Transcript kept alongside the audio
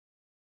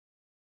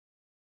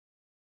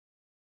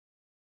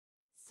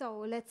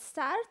So let's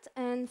start.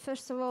 And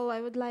first of all,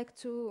 I would like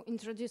to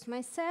introduce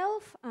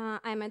myself.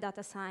 I'm a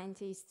data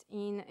scientist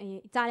in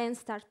an Italian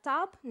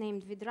startup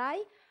named Vedrai.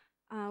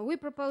 We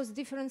propose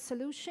different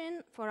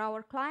solutions for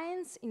our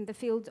clients in the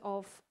field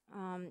of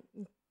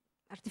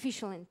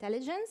artificial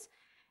intelligence.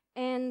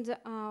 And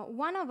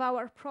one of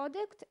our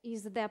products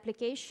is the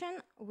application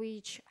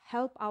which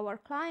help our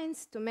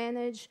clients to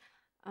manage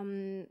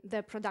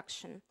their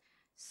production.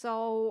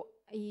 So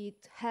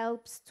it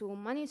helps to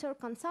monitor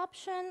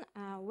consumption,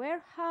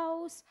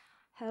 warehouse,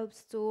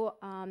 helps to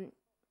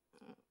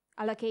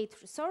allocate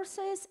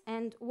resources,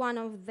 and one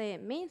of the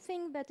main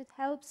things that it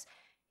helps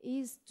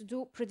is to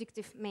do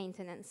predictive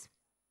maintenance.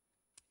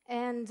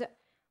 And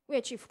we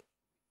achieve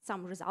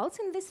some results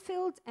in this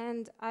field,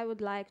 and I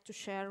would like to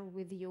share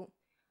with you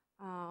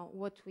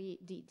what we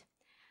did.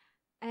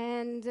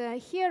 And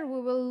here we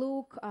will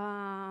look,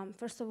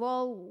 first of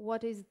all,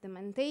 what is the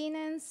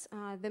maintenance,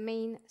 the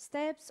main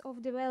steps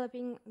of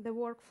developing the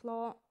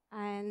workflow,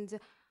 and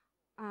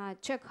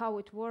check how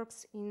it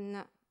works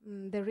in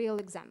the real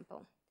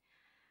example.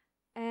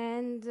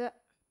 And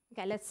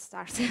okay, let's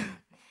start.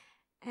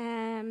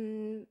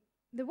 The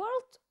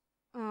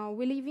world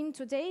we live in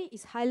today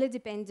is highly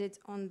dependent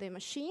on the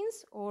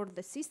machines or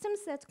the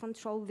systems that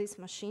control these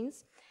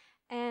machines.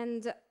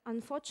 And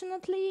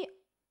unfortunately,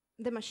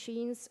 the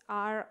machines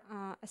are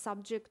a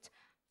subject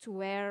to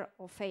wear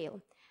or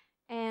fail.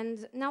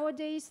 And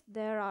nowadays,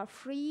 there are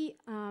free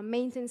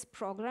maintenance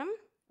programs,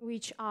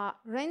 which are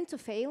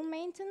rent-to-fail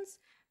maintenance,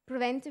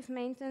 preventive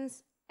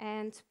maintenance,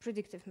 and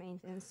predictive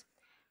maintenance.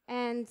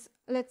 And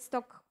let's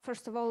talk,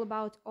 first of all,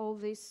 about all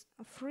these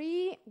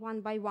free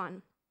one by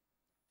one.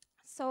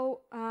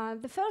 So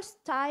the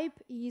first type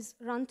is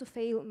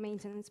run-to-fail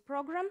maintenance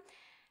program.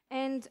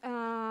 And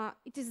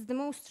it is the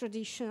most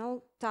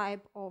traditional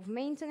type of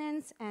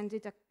maintenance, and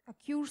it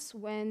occurs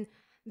when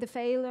the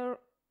failure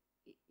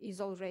is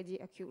already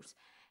occurs.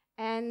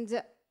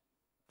 And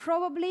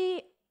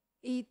probably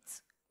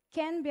it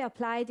can be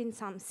applied in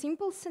some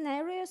simple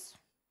scenarios,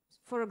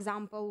 for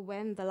example,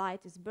 when the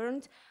light is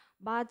burned,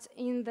 but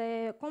in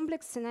the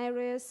complex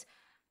scenarios,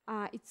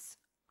 it's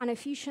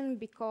inefficient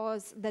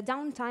because the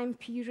downtime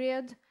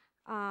period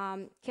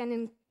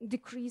can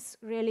decrease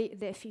really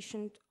the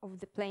efficiency of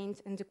the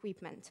plant and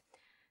equipment.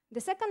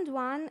 The second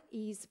one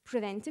is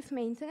preventive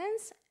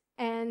maintenance,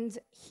 and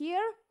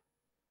here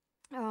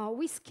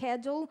we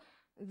schedule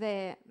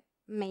the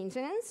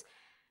maintenance,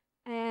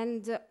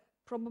 and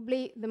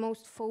probably the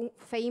most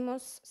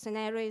famous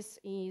scenarios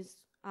is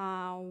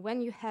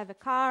when you have a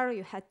car,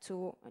 you had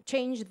to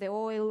change the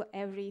oil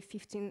every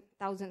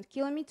 15,000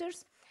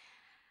 kilometers.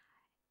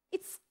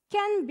 It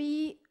can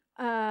be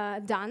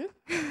done.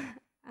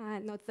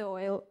 Not the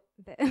oil,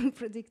 the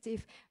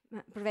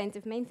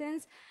preventive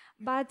maintenance,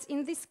 but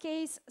in this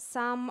case,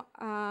 some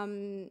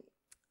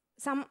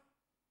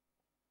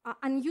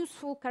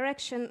unuseful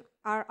correction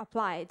are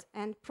applied,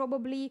 and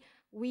probably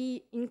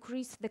we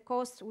increase the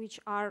costs which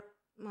are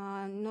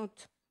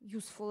not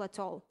useful at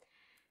all.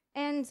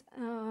 And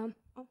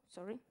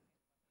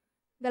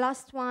the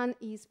last one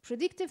is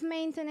predictive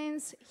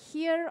maintenance.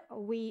 Here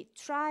we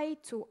try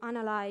to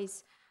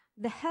analyze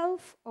the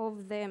health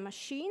of the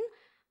machine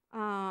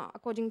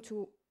according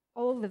to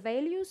all the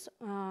values,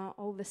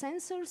 all the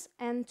sensors,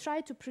 and try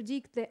to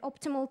predict the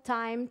optimal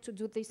time to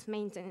do this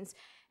maintenance.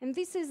 And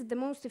this is the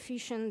most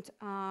efficient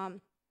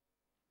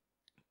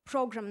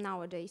program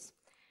nowadays.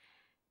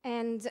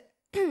 And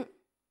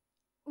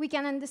we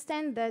can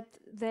understand that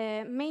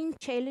the main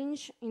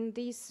challenge in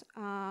this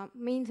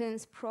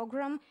maintenance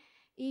program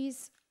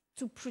is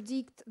to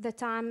predict the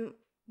time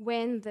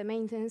when the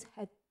maintenance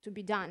had to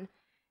be done.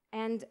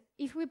 And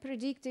if we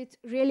predict it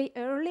really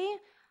early,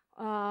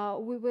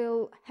 we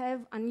will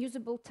have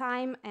unusable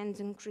time and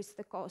increase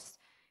the cost.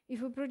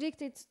 If we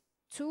predict it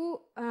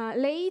too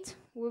late,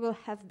 we will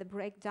have the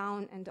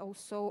breakdown and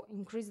also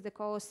increase the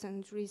cost and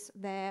increase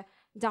the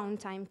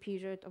downtime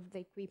period of the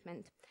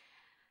equipment.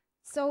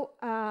 So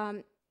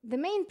the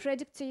main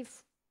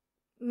predictive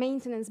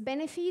maintenance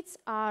benefits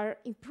are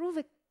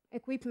improve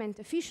equipment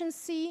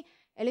efficiency,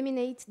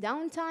 eliminate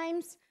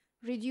downtimes,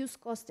 reduce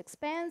cost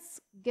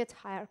expense, get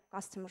higher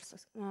customer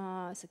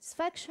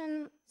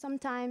satisfaction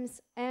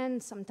sometimes,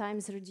 and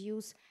sometimes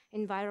reduce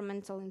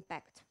environmental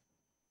impact.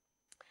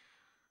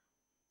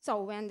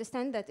 So we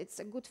understand that it's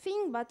a good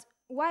thing, but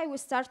why we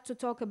start to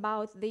talk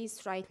about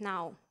this right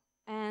now?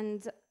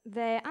 And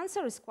the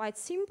answer is quite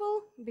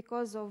simple,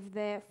 because of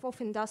the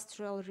fourth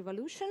industrial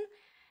revolution,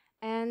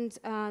 and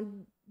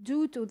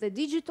due to the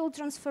digital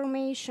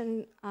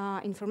transformation,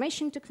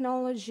 information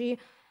technology,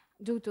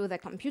 due to the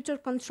computer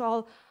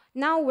control,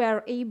 now we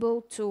are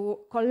able to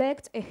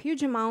collect a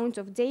huge amount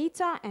of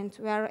data, and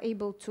we are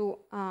able to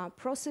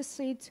process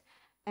it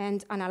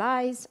and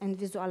analyze and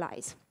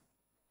visualize.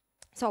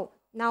 So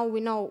now we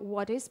know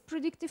what is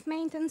predictive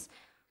maintenance,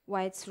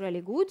 why it's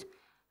really good,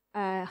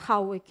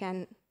 how we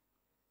can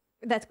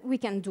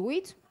do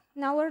it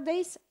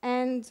nowadays,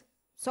 and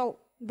so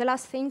the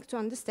last thing to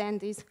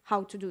understand is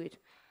how to do it.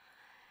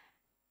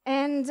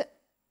 And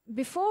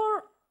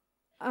before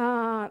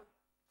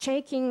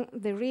checking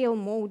the real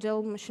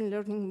model, machine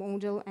learning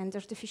model, and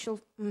artificial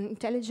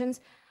intelligence,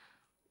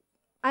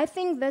 I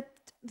think that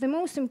the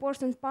most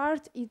important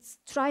part is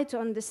try to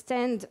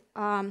understand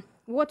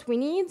what we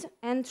need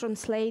and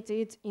translate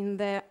it in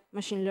the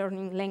machine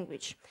learning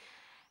language.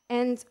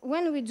 And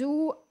when we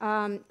do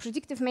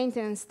predictive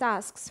maintenance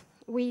tasks,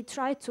 we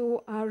try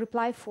to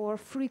reply for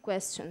 3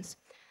 questions.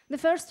 The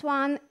first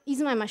one,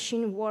 is my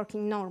machine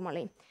working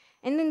normally?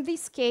 And in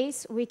this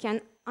case, we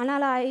can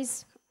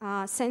analyze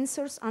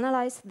sensors,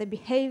 analyze the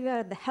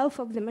behavior, the health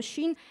of the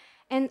machine,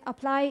 and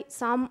apply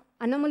some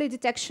anomaly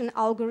detection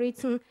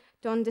algorithm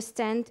to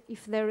understand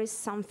if there is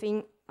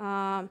something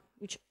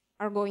which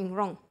are going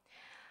wrong.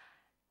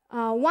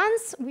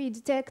 Once we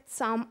detect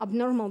some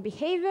abnormal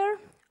behavior,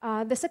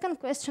 the second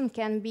question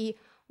can be,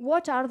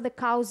 what are the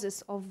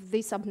causes of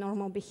this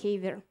abnormal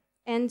behavior?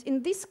 And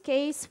in this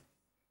case,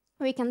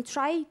 we can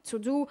try to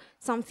do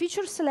some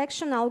feature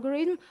selection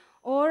algorithm,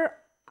 or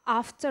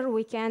after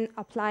we can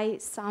apply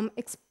some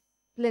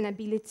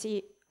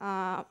explainability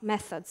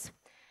methods.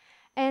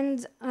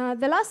 And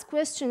the last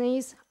question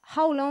is,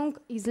 how long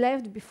is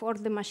left before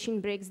the machine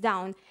breaks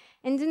down?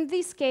 And in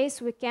this case,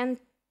 we can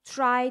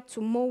try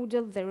to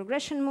model the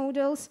regression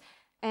models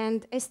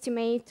and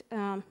estimate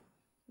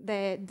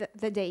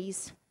the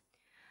days,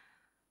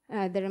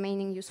 the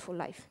remaining useful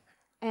life.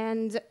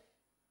 And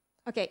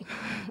okay,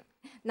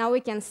 now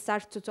we can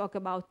start to talk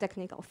about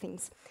technical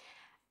things.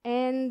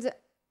 And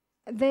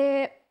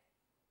the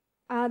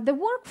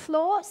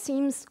workflow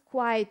seems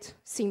quite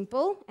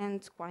simple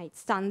and quite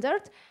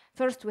standard.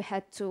 First, we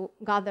had to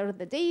gather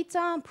the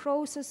data,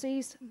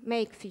 processes,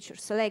 make feature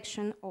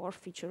selection or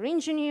feature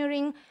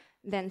engineering,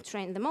 then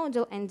train the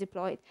model and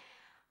deploy it.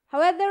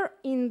 However,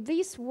 in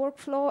this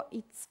workflow,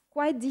 it's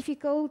quite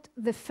difficult,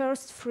 the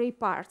first 3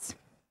 parts.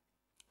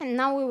 And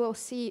now we will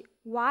see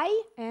why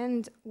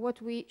and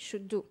what we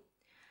should do.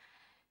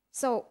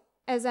 So,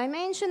 as I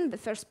mentioned, the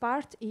first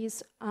part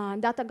is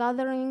data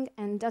gathering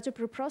and data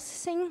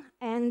preprocessing.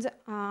 And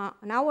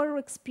in our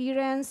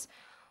experience,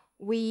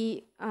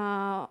 we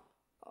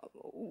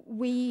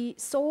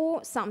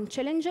saw some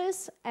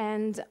challenges,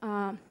 and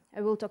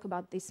I will talk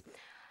about this.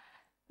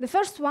 The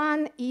first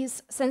one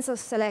is sensor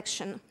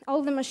selection.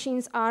 All the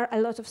machines are a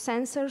lot of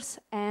sensors,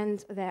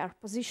 and they are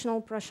positional,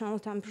 operational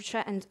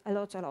temperature, and a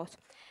lot.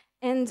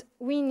 And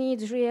we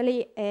need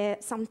really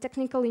some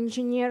technical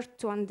engineer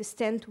to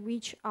understand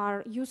which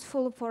are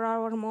useful for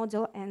our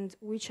model and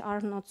which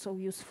are not so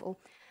useful.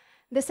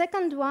 The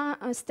second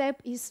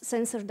step is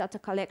sensor data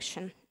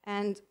collection,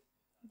 and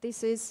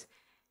this is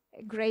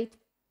a great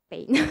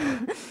pain.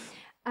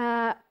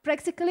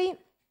 Practically,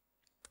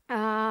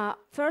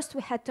 first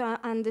we had to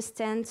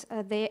understand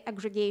the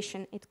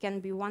aggregation. It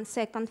can be 1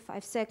 second,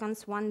 5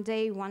 seconds, 1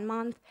 day, 1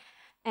 month,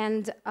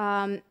 and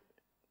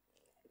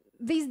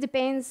this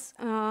depends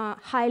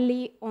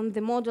highly on the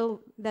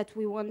model that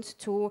we want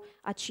to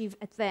achieve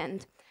at the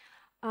end.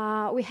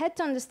 We had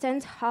to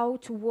understand how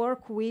to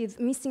work with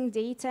missing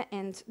data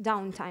and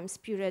downtimes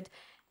period.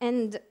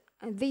 And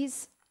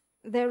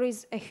there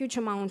is a huge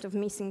amount of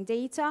missing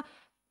data,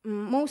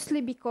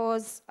 mostly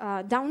because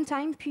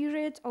downtime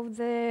period of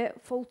the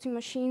faulty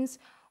machines,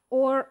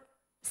 or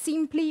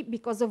simply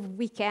because of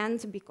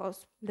weekend,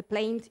 because the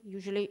plant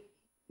usually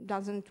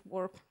doesn't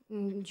work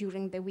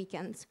during the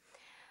weekends.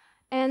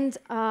 And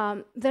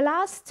the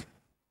last,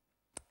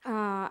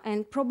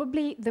 and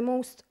probably the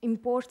most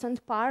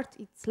important part,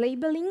 is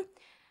labeling.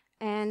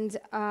 And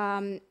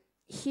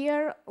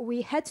here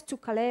we had to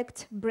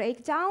collect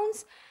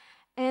breakdowns.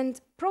 And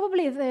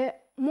probably the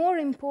more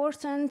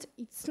important,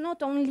 it's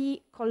not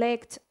only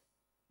collect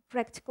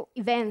practical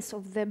events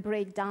of the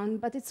breakdown,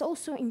 but it's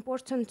also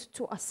important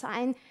to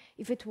assign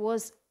if it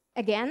was,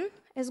 again,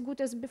 as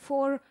good as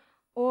before,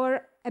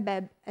 or as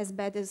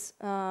bad as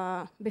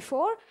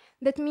before.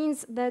 That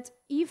means that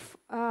if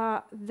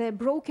the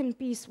broken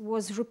piece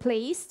was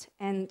replaced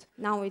and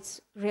now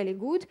it's really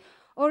good,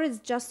 or it's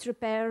just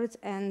repaired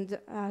and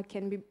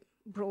can be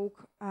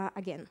broke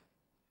again.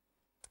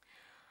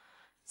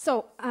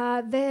 So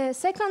the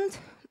second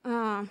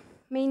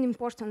main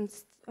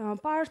important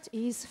part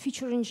is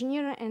feature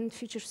engineering and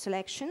feature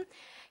selection.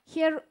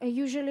 Here,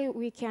 usually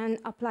we can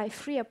apply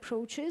 3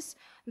 approaches.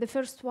 The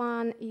first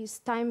one is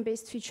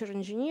time-based feature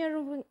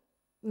engineering,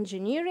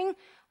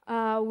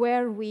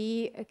 where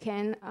we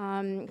can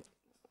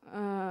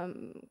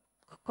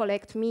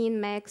collect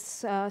mean,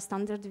 max,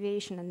 standard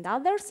deviation, and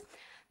others.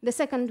 The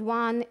second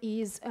one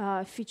is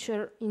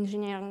feature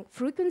engineering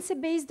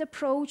frequency-based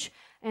approach,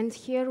 and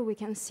here we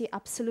can see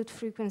absolute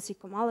frequency,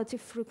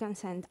 cumulative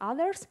frequency, and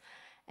others.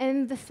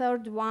 And the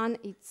third one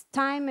is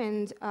time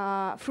and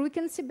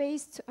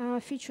frequency-based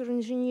feature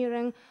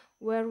engineering,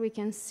 where we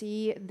can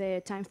see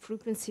the time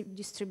frequency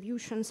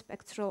distribution,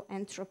 spectral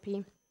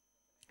entropy,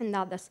 and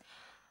others.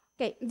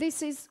 Okay,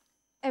 this is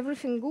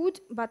everything good,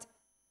 but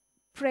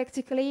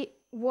practically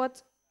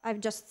what I've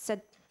just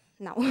said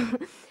now.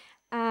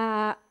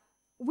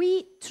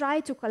 We try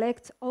to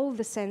collect all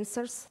the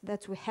sensors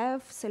that we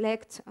have,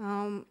 select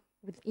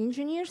with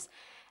engineers,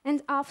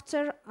 And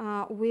after,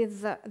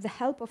 with the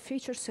help of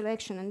feature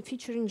selection and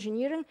feature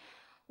engineering,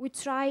 we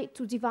try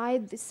to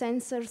divide the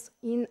sensors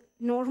in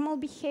normal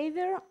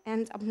behavior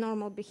and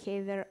abnormal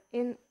behavior.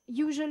 And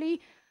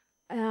usually,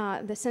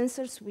 the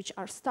sensors which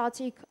are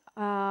static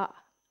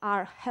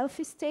are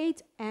healthy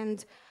state,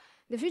 and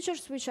the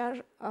features which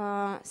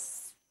are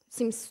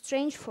seem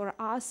strange for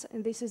us,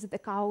 and this is the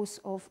cause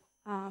of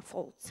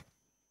faults.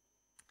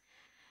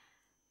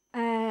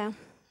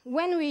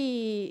 When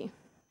we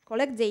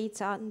collect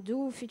data,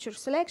 do feature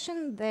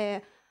selection,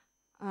 the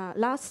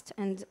last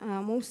and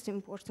most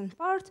important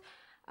part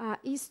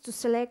is to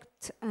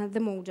select the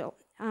model.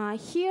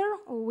 Here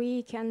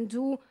we can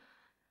do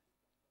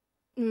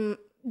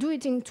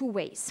it in two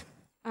ways.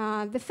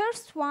 The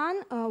first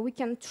one, we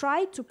can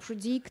try to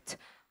predict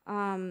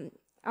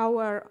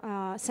our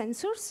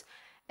sensors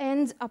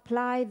and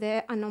apply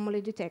the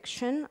anomaly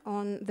detection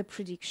on the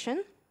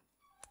prediction.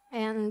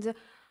 And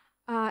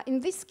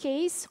in this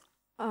case,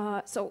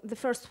 so the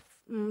first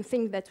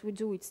thing that we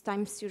do is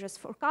time series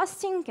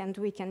forecasting, and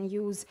we can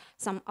use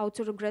some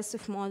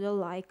autoregressive model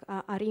like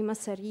ARIMA,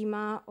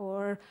 SARIMA,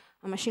 or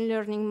a machine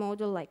learning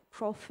model like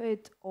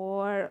Profit,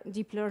 or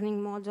deep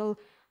learning model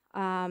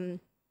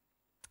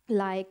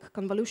like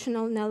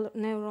convolutional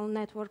neural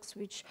networks,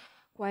 which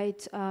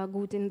quite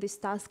good in this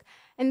task.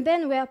 And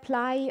then we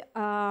apply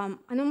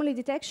anomaly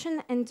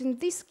detection, and in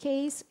this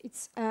case,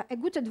 it's a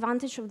good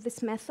advantage of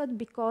this method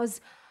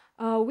because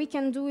we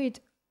can do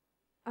it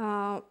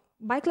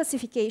by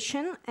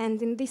classification,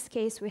 and in this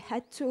case we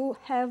had to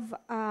have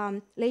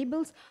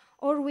labels,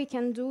 or we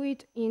can do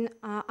it in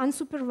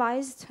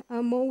unsupervised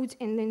mode,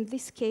 and in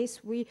this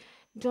case we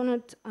do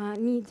not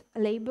need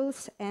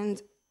labels,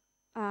 and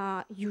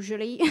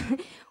usually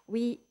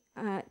we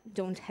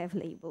don't have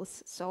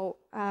labels. So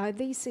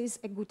this is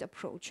a good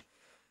approach.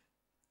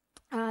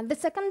 The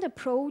second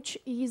approach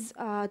is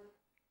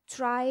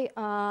try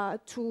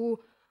to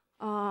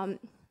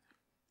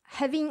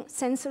having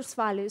sensors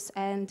values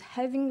and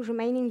having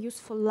remaining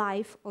useful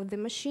life of the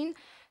machine,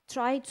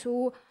 try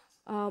to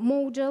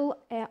model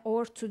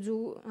or to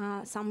do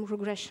some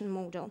regression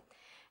model.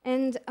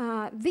 And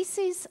this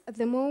is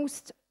the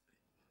most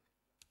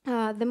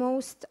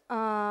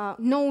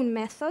known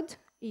method.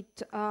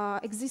 It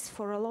exists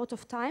for a lot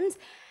of times.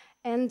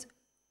 And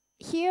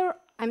here,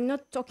 I'm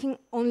not talking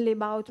only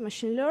about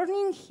machine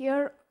learning.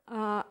 Here,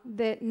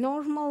 the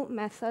normal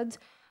method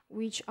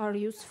which are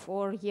used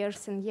for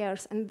years and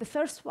years. And the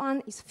first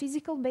one is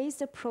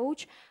physical-based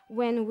approach,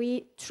 when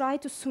we try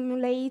to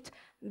simulate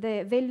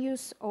the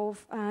values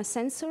of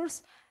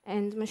sensors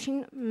and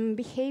machine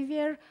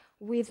behavior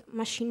with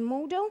machine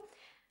model.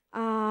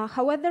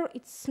 However,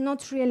 it's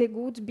not really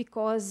good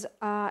because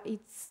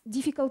it's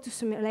difficult to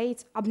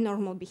simulate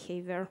abnormal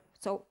behavior.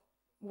 So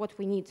what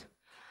we need,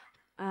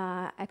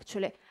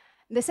 actually.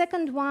 The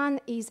second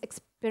one is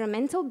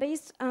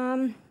experimental-based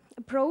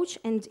approach,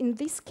 and in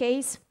this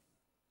case,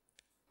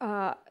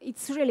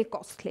 it's really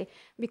costly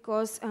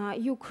because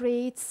you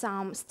create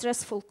some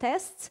stressful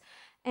tests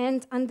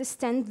and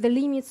understand the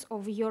limits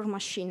of your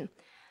machine.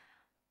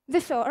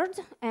 The third,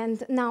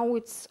 and now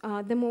it's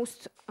the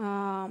most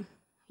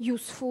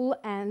useful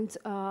and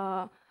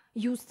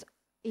used,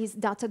 is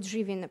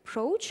data-driven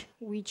approach,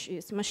 which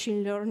is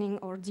machine learning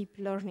or deep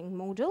learning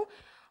model.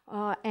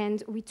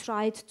 And we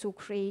tried to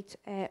create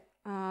a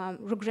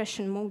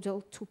regression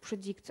model to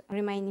predict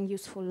remaining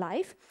useful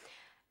life.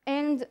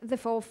 And the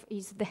fourth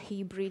is the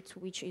hybrid,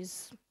 which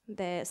is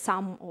the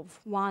sum of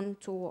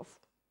two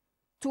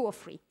or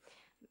three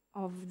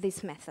of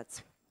these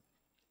methods.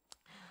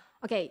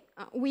 Okay,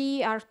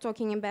 we are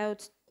talking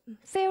about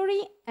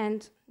theory,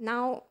 and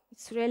now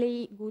it's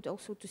really good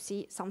also to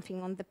see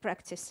something on the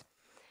practice.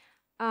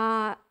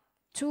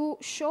 To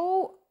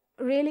show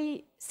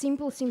really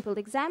simple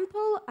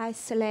example, I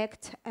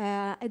select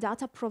a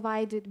data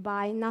provided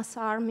by NASA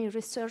Army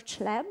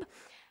Research Lab.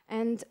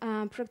 And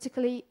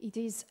practically, it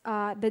is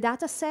the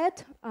data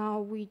set,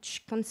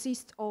 which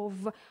consists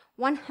of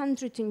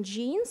 100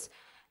 genes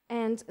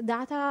and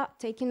data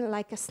taken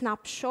like a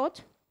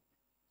snapshot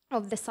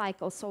of the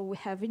cycle. So we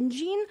have in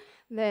gene,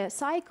 the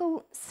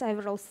cycle,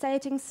 several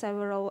settings,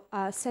 several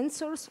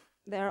sensors.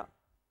 There are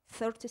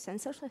 30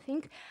 sensors, I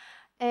think.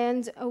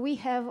 And we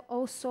have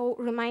also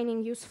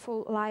remaining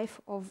useful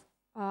life of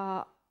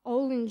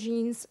all in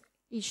genes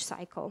each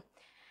cycle.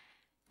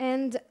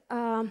 And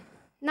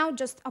now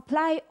just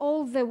apply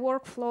all the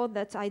workflow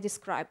that I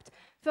described.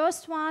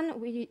 First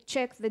one, we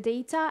check the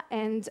data,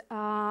 and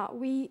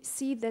we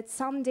see that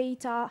some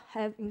data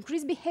have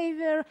increased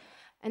behavior,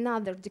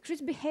 another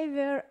decreased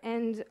behavior,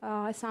 and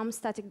some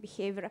static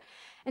behavior.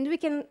 And we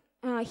can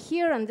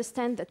here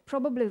understand that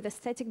probably the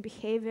static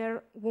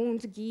behavior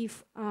won't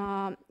give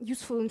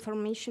useful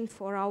information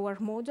for our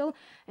model,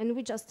 and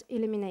we just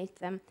eliminate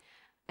them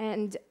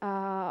and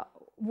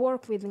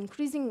work with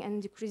increasing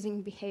and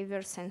decreasing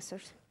behavior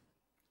sensors.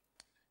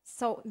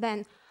 So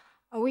then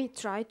we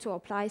try to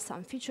apply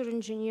some feature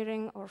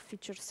engineering or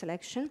feature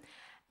selection.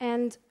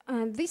 And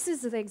this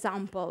is the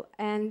example.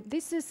 And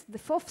this is the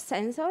fourth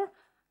sensor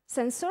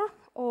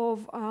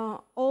of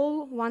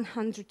all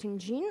 100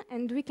 engines,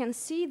 and we can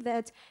see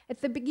that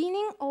at the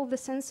beginning all the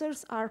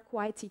sensors are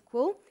quite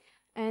equal,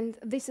 and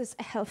this is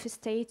a healthy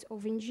state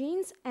of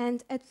engines,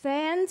 and at the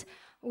end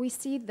we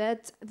see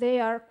that they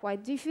are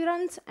quite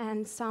different,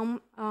 and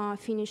some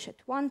finish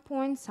at one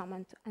point, some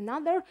at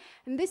another,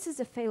 and this is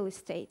a failure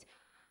state.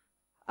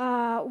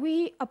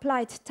 We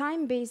applied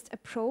time-based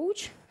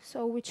approach,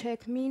 so we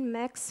check mean,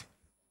 max,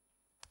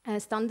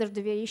 standard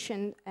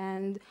deviation,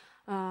 and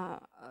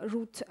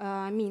root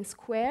mean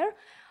square.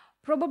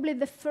 Probably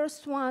the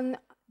first one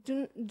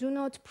do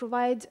not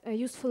provide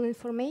useful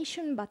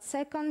information, but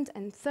second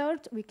and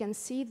third, we can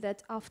see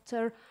that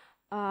after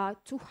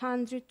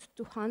 200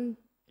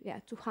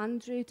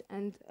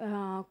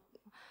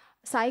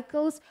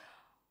 cycles,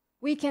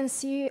 we can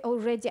see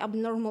already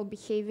abnormal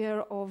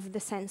behavior of the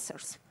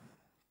sensors.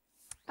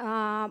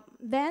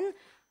 Then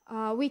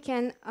we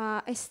can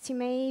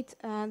estimate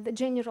the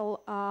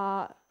general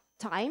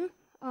time,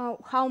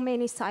 how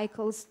many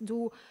cycles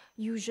do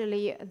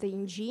usually the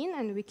engine,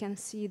 and we can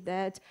see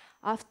that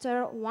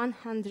after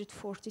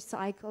 140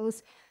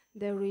 cycles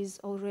there is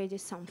already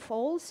some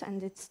falls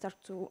and it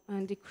starts to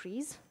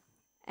decrease.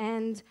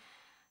 And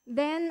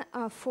then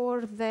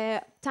for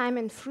the time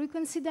and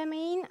frequency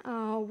domain,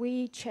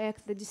 we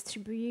check the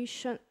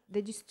distribution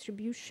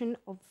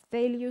of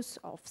values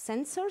of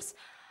sensors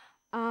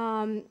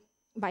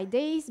by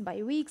days,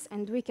 by weeks,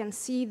 and we can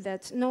see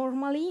that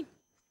normally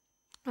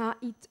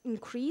it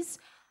increases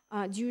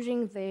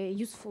during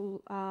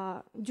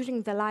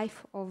the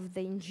life of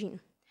the engine.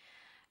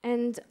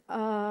 And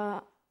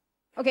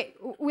okay,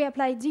 we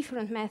apply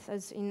different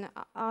methods in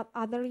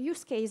other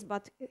use case,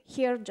 but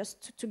here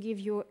just to give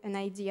you an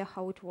idea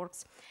how it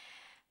works.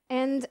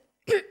 And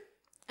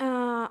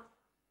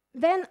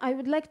then I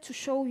would like to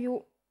show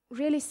you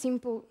really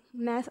simple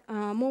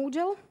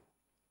model.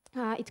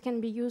 It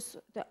can be used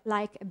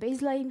like a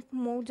baseline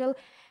model,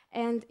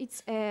 and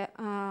it's a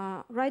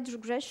right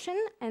regression,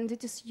 and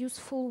it is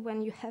useful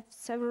when you have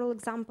several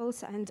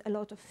examples and a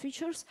lot of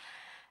features.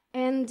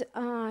 And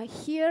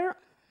here,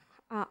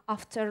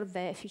 after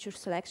the feature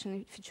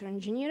selection, feature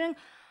engineering,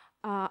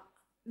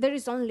 there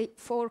is only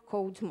 4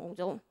 code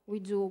model. We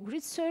do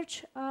grid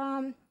search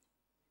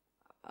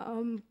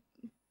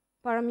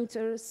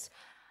parameters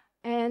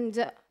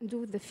and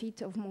do the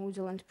fit of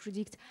model and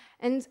predict.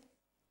 And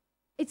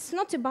it's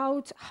not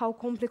about how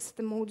complex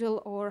the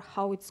model or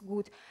how it's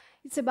good.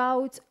 It's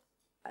about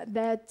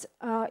that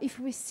if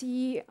we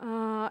see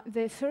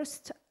the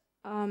first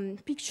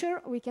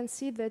picture, we can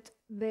see that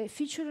the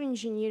feature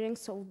engineering,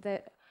 so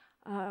the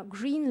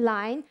green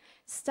line,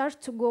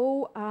 start to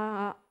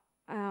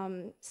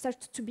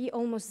be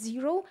almost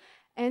 0,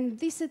 and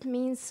this it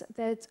means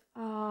that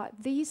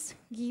this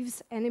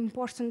gives an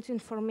important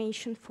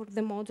information for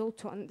the model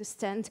to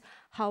understand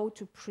how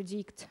to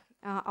predict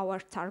our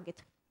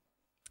target.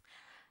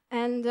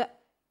 And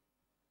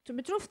to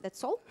be true,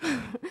 that's all.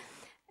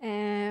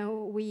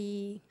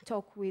 We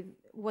talk with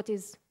what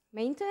is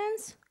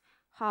maintenance,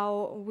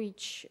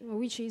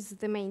 which is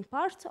the main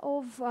part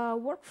of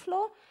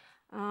workflow.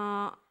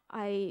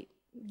 I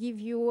give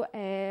you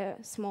a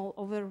small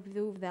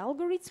overview of the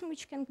algorithm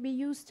which can be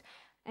used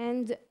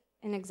and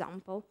an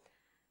example.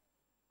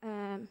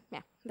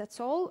 Yeah, that's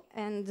all.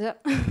 And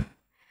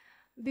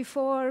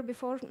before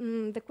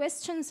the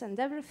questions and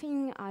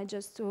everything, I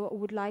just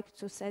would like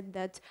to say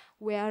that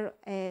we are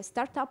a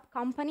startup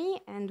company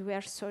and we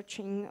are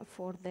searching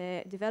for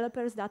the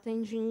developers, data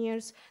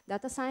engineers,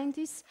 data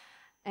scientists.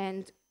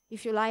 And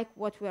if you like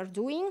what we are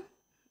doing,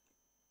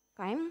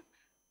 come.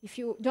 If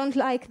you don't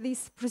like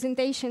this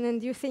presentation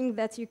and you think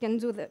that you can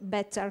do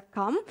better,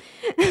 come.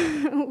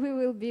 We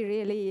will be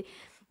really,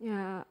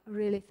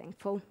 really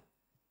thankful.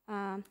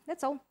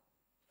 That's all.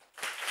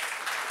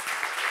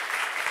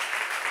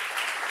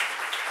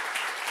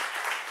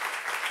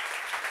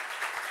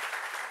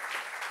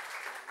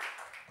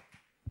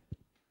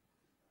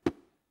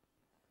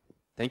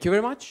 Thank you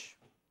very much.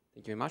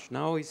 Thank you very much.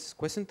 Now is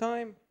question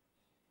time.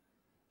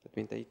 Let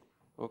me take.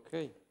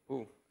 Okay.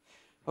 Ooh.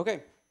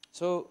 Okay.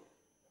 So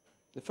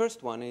the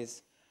first one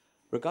is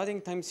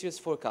regarding time series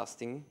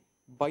forecasting.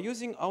 By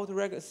using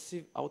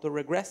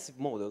autoregressive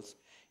models,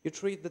 you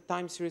treat the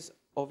time series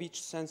of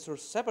each sensor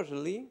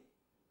separately.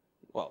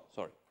 Well,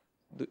 sorry.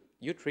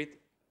 You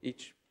treat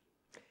each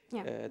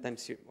time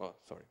series. Well,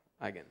 sorry.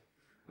 Again.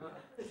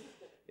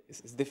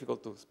 It's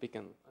difficult to speak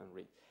and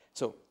read.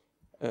 So.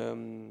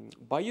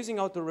 By using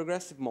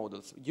autoregressive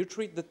models, you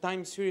treat the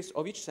time series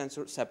of each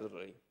sensor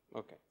separately.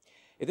 Okay.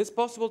 It is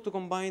possible to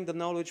combine the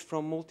knowledge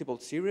from multiple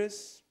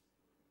series.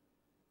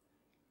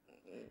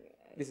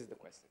 This is the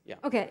question. Yeah.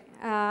 Okay.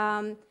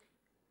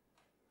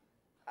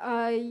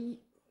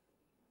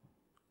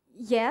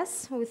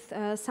 Yes, with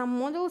some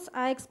models.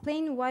 I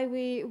explain why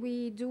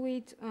we do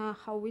it,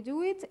 how we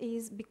do it,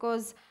 is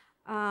because,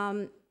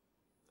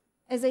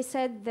 as I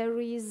said,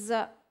 there is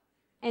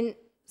an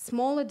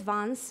small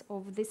advance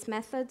of this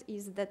method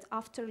is that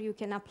after you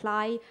can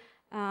apply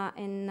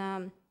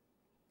an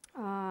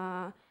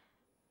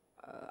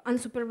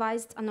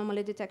unsupervised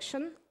anomaly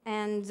detection,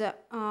 and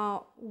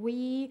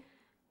we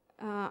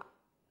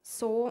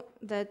saw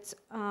that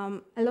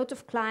a lot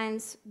of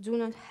clients do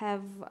not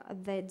have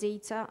the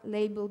data,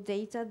 labeled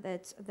data,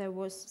 that there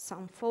was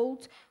some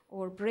fault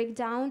or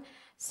breakdown.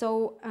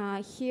 So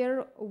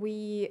here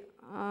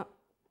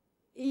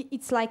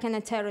it's like an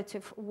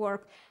iterative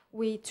work.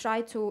 We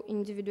try to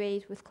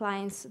individuate with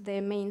clients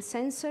their main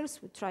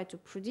sensors. We try to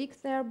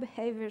predict their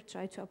behavior,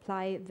 try to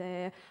apply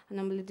the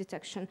anomaly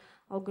detection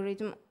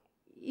algorithm.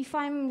 If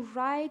I'm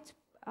right,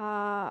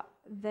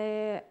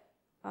 the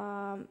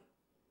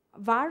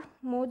VAR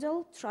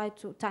model try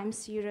to time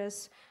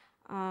series.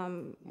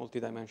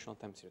 Multi-dimensional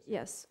time series.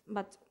 Yes,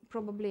 but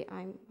probably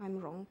I'm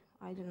wrong.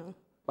 I don't know.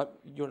 But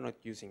you're not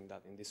using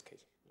that in this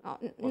case?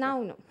 Okay.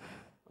 Now, no.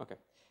 Okay.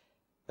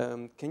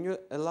 Can you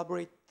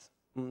elaborate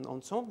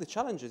on some of the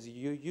challenges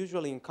you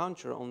usually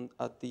encounter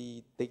at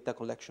the data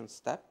collection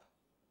step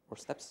or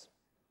steps?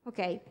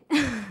 Okay.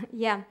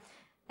 Yeah.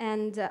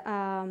 And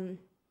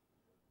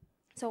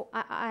so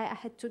I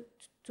had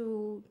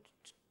to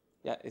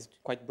yeah, it's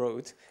quite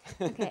broad.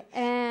 Okay.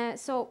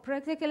 So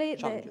practically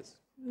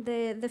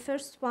the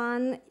first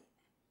one.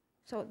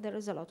 So there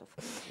is a lot of.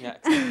 Yeah.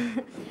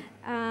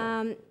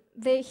 Exactly.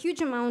 The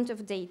huge amount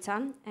of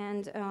data,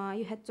 and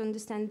you had to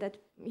understand that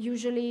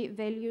usually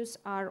values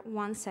are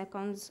 1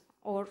 second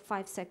or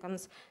 5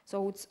 seconds.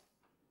 So it's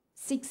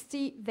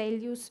 60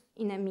 values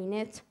in a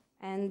minute,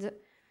 and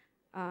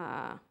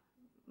I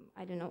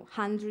don't know,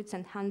 hundreds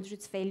and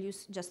hundreds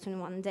values just in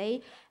one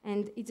day.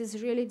 And it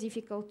is really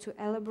difficult to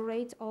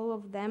elaborate all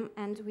of them,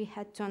 and we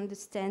had to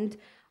understand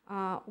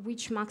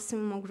which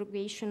maximum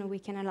aggregation we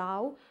can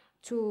allow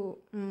to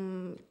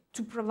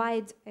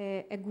provide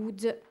a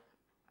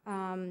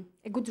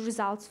good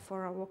results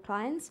for our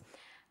clients.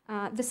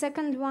 The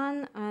second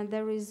one,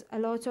 there is a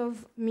lot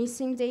of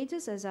missing data,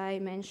 as I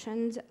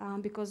mentioned,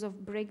 because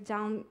of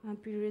breakdown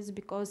periods,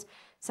 because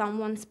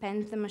someone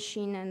spent the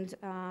machine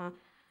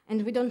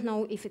and we don't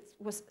know if it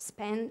was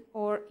spent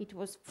or it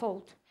was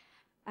fault.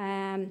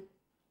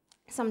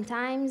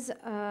 Sometimes,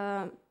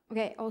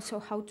 okay, also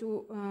how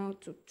to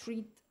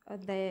treat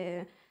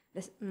the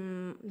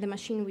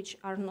machine which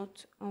are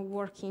not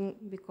working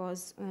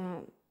because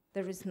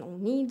there is no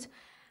need,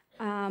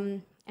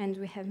 and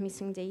we have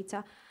missing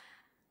data.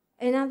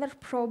 Another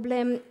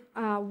problem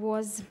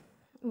was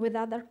with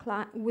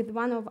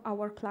one of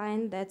our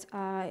clients that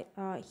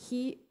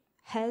he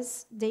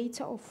has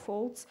data of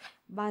faults,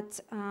 but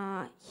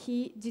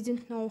he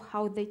didn't know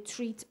how they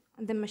treat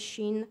the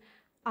machine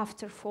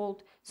after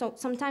fault. So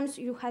sometimes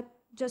you had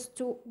just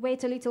to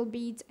wait a little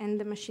bit and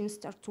the machine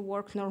start to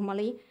work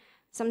normally.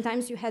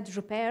 Sometimes you had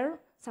repair.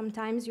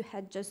 Sometimes you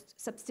had just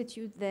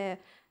substitute the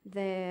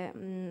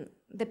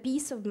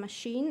piece of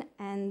machine,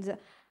 and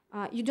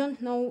you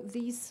don't know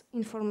this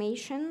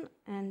information,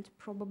 and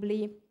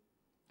probably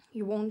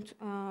you won't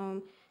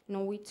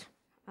know it.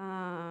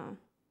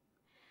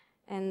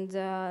 And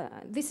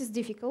this is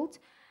difficult.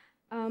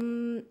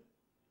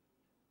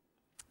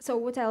 So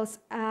what else?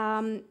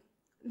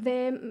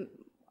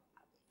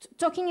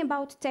 Talking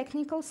about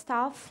technical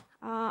stuff,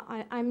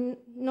 I'm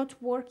not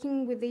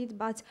working with it,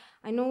 but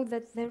I know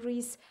that there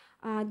is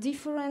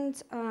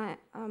different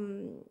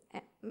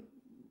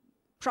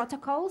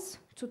protocols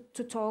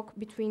to talk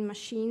between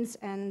machines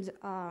and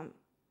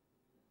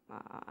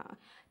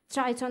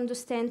try to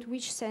understand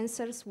which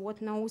sensors,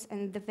 what knows,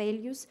 and the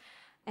values.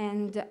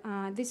 And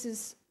this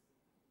is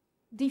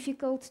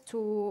difficult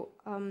to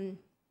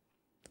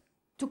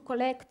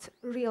collect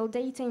real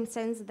data, in the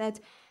sense that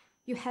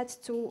you had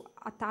to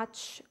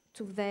attach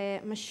to the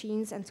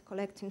machines and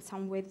collect in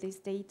some way this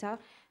data.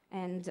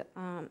 And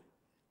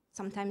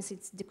sometimes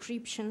it's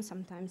decryption,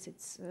 sometimes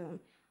it's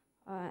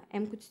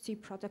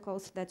MQTT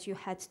protocols that you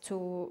had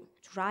to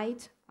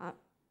write.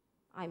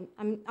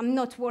 I'm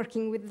not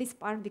working with this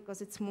part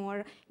because it's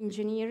more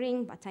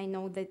engineering, but I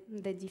know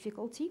the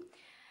difficulty.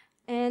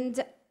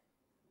 And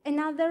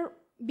another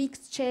big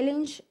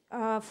challenge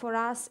for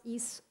us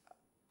is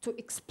to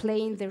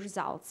explain the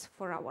results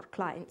for our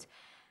client.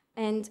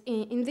 And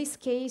in this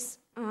case,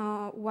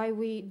 why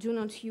we do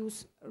not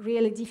use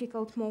really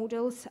difficult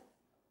models,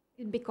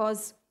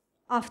 because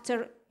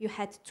after you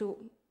had to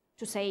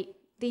say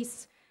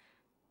this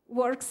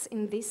works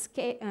in this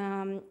case,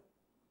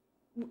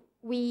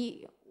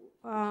 we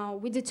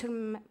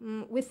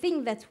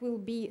think that will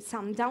be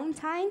some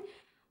downtime,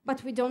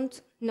 but we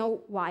don't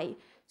know why.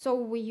 So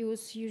we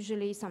use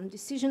usually some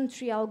decision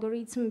tree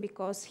algorithm,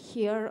 because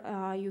here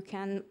you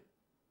can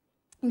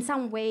in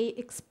some way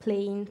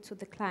explain to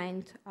the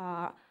client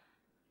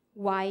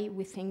why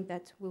we think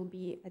that will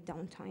be a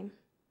downtime.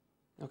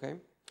 Okay.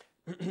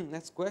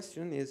 Next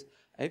question is,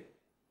 have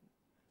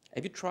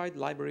you tried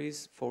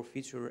libraries for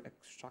feature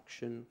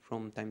extraction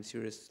from time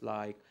series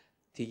like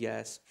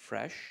TS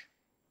Fresh?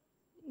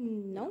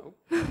 No.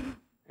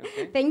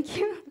 Okay. Thank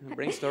you.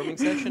 Brainstorming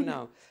session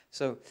now.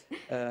 So,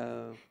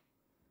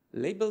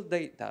 labeled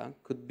data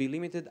could be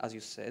limited, as you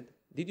said.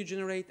 Did you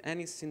generate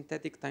any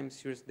synthetic time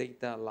series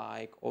data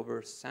like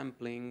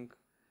oversampling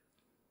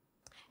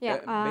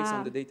based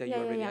on the data you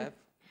already have?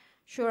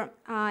 Sure.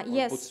 Or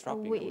Yes,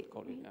 bootstrapping, I would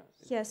call it. Yeah.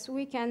 yes,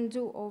 we can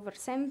do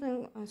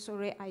oversampling.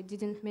 Sorry, I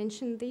didn't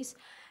mention this.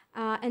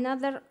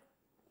 Another,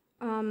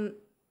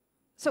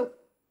 so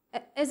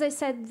as I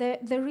said,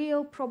 the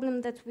real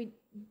problem that we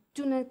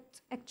do not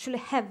actually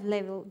have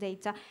level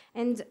data.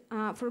 And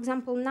for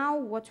example, now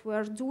what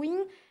we're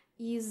doing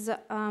is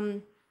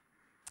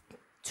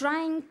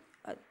trying,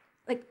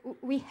 like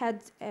we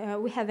have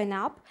an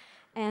app,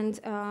 and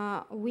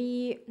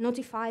we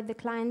notify the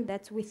client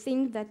that we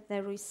think that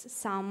there is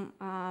some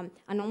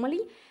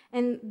anomaly,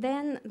 and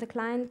then the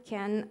client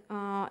can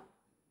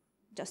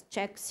just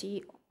check,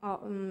 see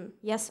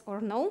yes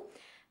or no.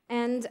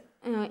 And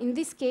in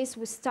this case,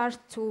 we start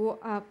to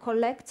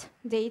collect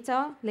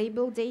data,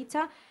 label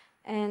data,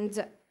 and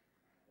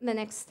the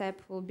next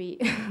step will be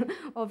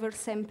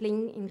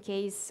oversampling in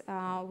case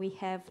we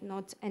have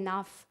not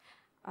enough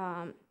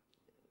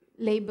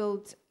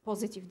labeled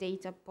positive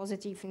data,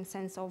 positive in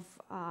sense of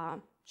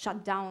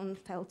shutdown,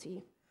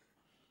 faulty.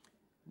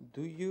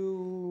 Do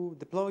you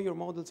deploy your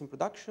models in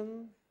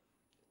production,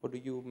 or do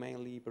you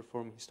mainly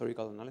perform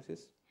historical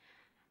analysis?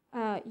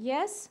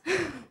 Yes,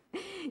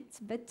 it's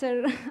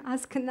better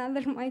ask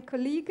another my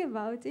colleague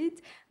about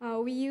it.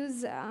 We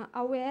use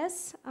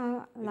AWS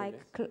like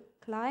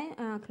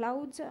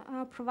cloud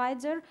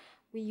provider.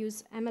 We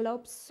use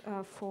MLOps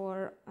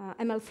for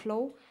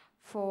MLflow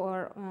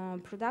for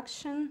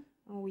production.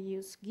 We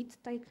use Git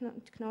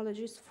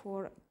technologies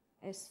for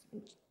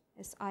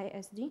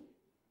SISD.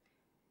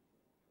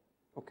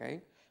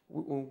 Okay.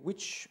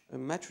 Which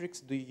metrics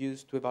do you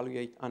use to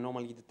evaluate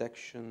anomaly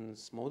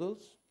detections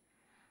models?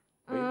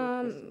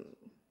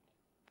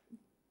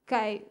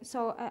 Okay,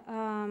 so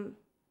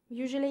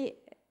usually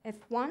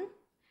F1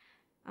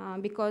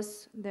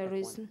 because there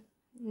F1. is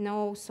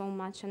no so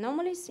much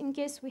anomalies in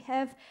case we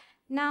have.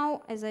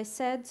 Now, as I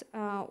said,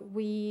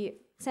 we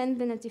send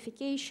the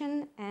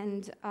notification,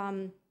 and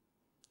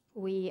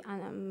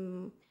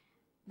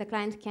the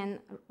client can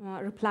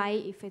reply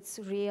if it's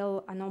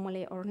real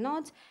anomaly or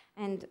not,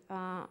 and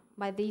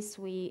by this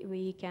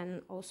we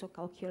can also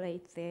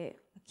calculate the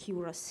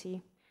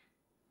accuracy.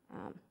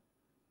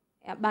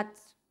 But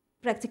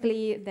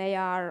practically they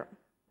are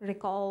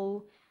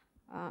recall,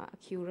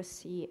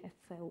 accuracy,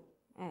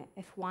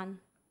 F1.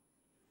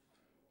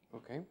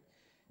 Okay.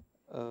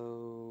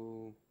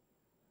 So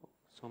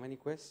many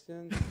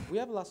questions. We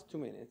have last 2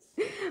 minutes.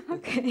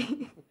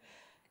 Okay.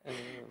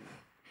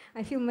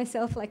 I feel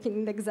myself like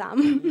in the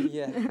exam.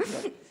 Yeah.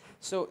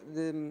 So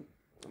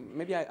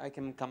maybe I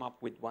can come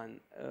up with one,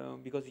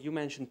 because you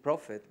mentioned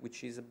Prophet,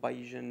 which is a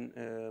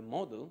Bayesian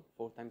model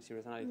for time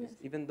series analysis, yes.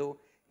 Even though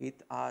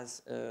it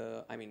has,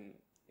 I mean,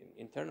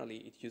 internally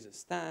it uses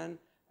Stan,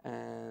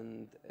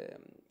 and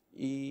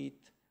it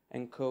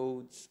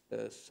encodes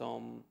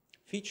some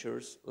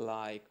features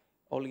like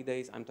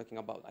holidays. I'm talking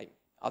about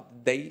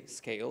at day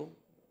scale,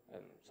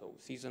 so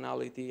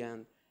seasonality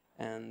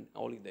and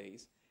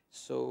holidays.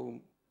 So,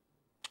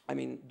 I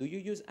mean, do you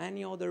use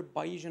any other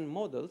Bayesian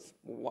models?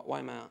 Why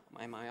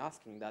am I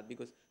asking that?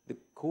 Because the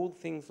cool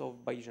things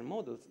of Bayesian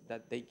models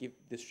that they give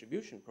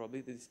distribution,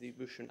 probably the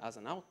distribution as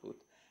an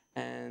output,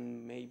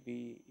 and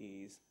maybe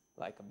is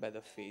like a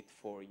better fit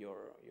for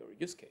your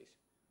use case.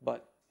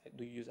 But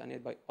do you use any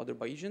other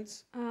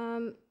Bayesians?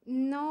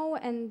 No,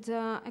 and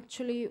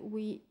actually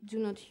we do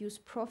not use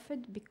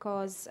Prophet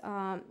because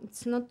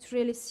it's not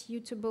really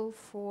suitable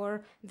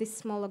for this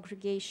small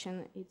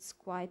aggregation. It's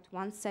quite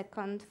 1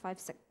 second, 5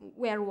 seconds.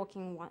 We are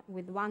working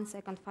with 1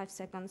 second, 5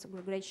 seconds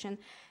aggregation.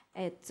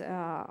 It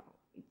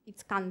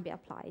can't be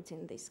applied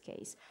in this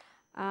case.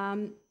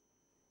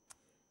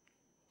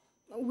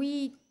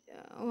 We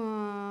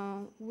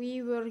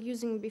were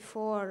using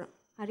before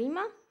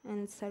ARIMA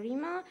and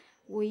SARIMA.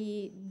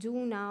 We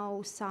do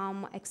now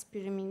some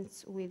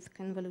experiments with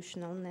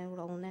convolutional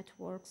neural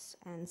networks,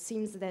 and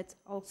seems that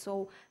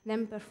also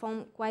them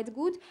perform quite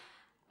good.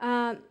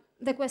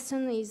 The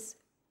question is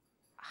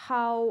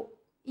how,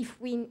 if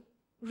we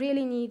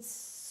really need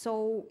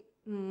so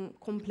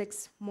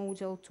complex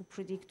model to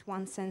predict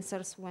one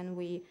sensors when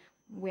we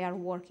are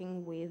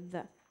working with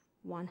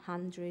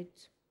 100,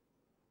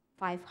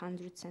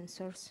 500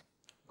 sensors.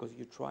 Because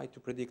you try to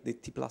predict the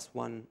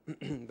t+1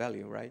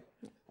 value, right?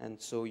 Yeah.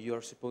 And so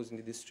you're supposing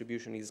the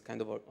distribution is kind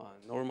of a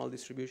normal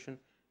distribution,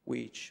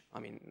 which, I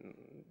mean,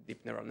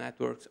 deep neural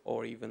networks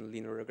or even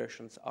linear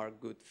regressions are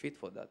good fit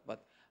for that.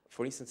 But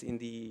for instance, in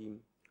the,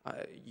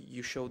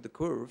 you showed the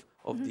curve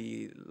of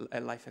the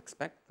life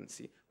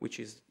expectancy,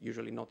 which is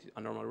usually not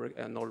a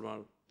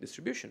normal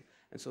distribution.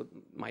 And so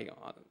my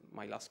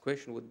last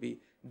question would be,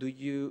 do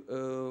you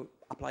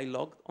apply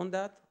log on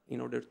that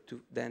in order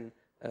to then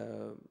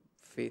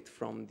fit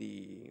from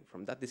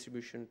that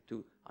distribution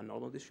to a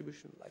normal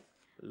distribution, like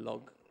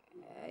log?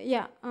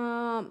 Yeah,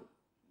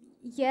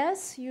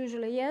 yes,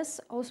 usually yes.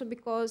 Also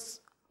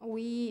because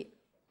we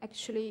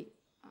actually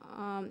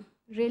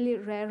really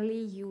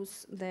rarely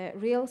use the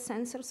real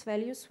sensors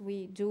values.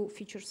 We do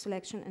feature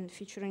selection and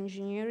feature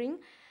engineering,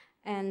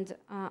 and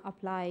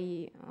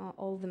apply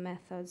all the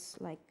methods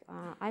like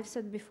I've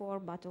said before,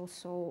 but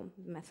also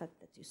the method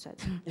that you said.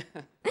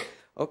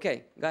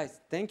 Okay, guys,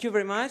 thank you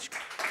very much.